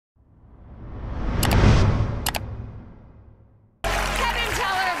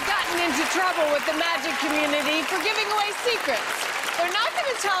trouble with the magic community for giving away secrets. They're not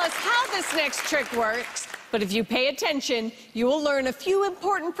going to tell us how this next trick works, but if you pay attention, you will learn a few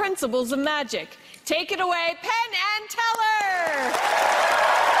important principles of magic. Take it away, Penn and Teller!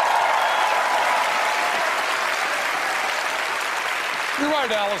 You're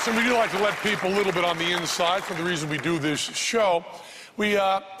right, Allison. We do like to let people a little bit on the inside for the reason we do this show.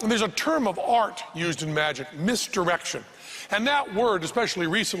 There's a term of art used in magic, misdirection. And that word, especially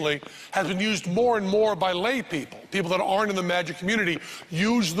recently, has been used more and more by lay people. People that aren't in the magic community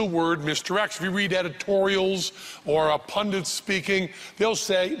use the word misdirection. If you read editorials or pundits speaking, they'll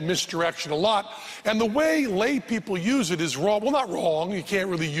say misdirection a lot. And the way lay people use it is wrong. Well, not wrong. You can't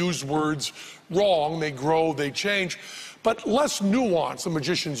really use words wrong. They grow, they change. But less nuanced, the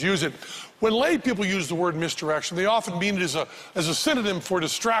magicians use it. When lay people use the word misdirection, they often mean it as a synonym for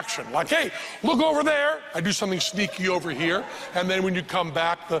distraction. Like, hey, look over there. I do something sneaky over here. And then when you come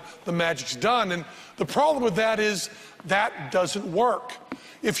back, the magic's done. And the problem with that is that doesn't work.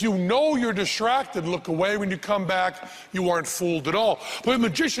 If you know you're distracted, look away when you come back, you aren't fooled at all. But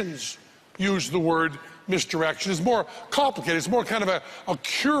magicians use the word misdirection. It's more complicated. It's more kind of a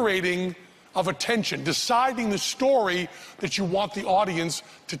curating of attention, deciding the story that you want the audience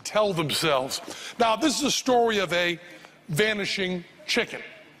to tell themselves. Now, this is a story of a vanishing chicken.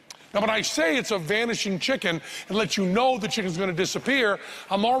 Now, when I say it's a vanishing chicken and let you know the chicken's going to disappear,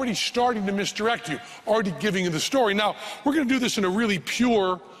 I'm already starting to misdirect you, already giving you the story. Now, we're going to do this in a really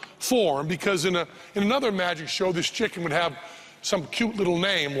pure form because in another magic show, this chicken would have some cute little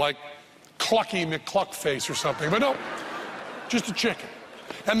name like Clucky McCluckface or something. But no, just a chicken.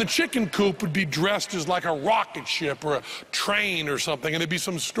 And the chicken coop would be dressed as like a rocket ship or a train or something, and it'd be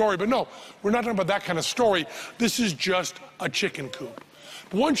some story. But no, we're not talking about that kind of story. This is just a chicken coop.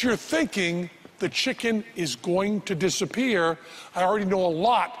 But once you're thinking the chicken is going to disappear, I already know a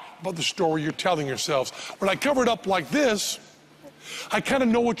lot about the story you're telling yourselves. When I cover it up like this, I kind of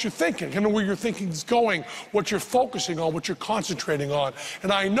know what you're thinking, kind of where your thinking is going, what you're focusing on, what you're concentrating on.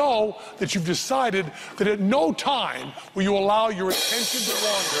 And I know that you've decided that at no time will you allow your attention to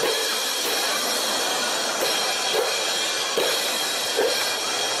wander.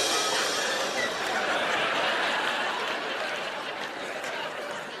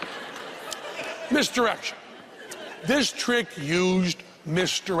 Misdirection. This trick used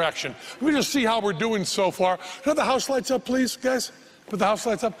misdirection. Let me just see how we're doing so far. Can the house lights up, please, guys? Put the house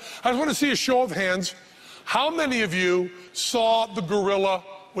lights up. I just want to see a show of hands. How many of you saw the gorilla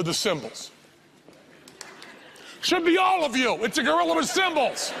with the cymbals? Should be all of you. It's a gorilla with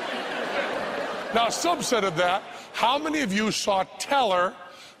cymbals. Now, a subset of that, how many of you saw Teller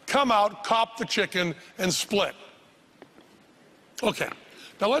come out, cop the chicken, and split? Okay.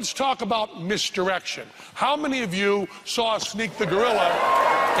 Now let's talk about misdirection. How many of you saw us sneak the gorilla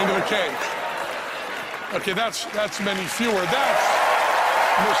into the cage? Okay, that's many fewer. That's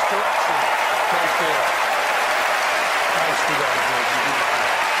misdirection right there. Nice to that.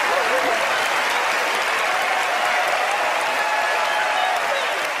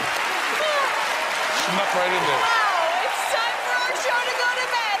 Snuck right in there. Wow, it's time for our show to go to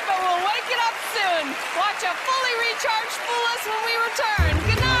bed, but we'll wake it up soon. Watch a fully recharged Fool Us when we return.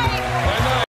 Good night.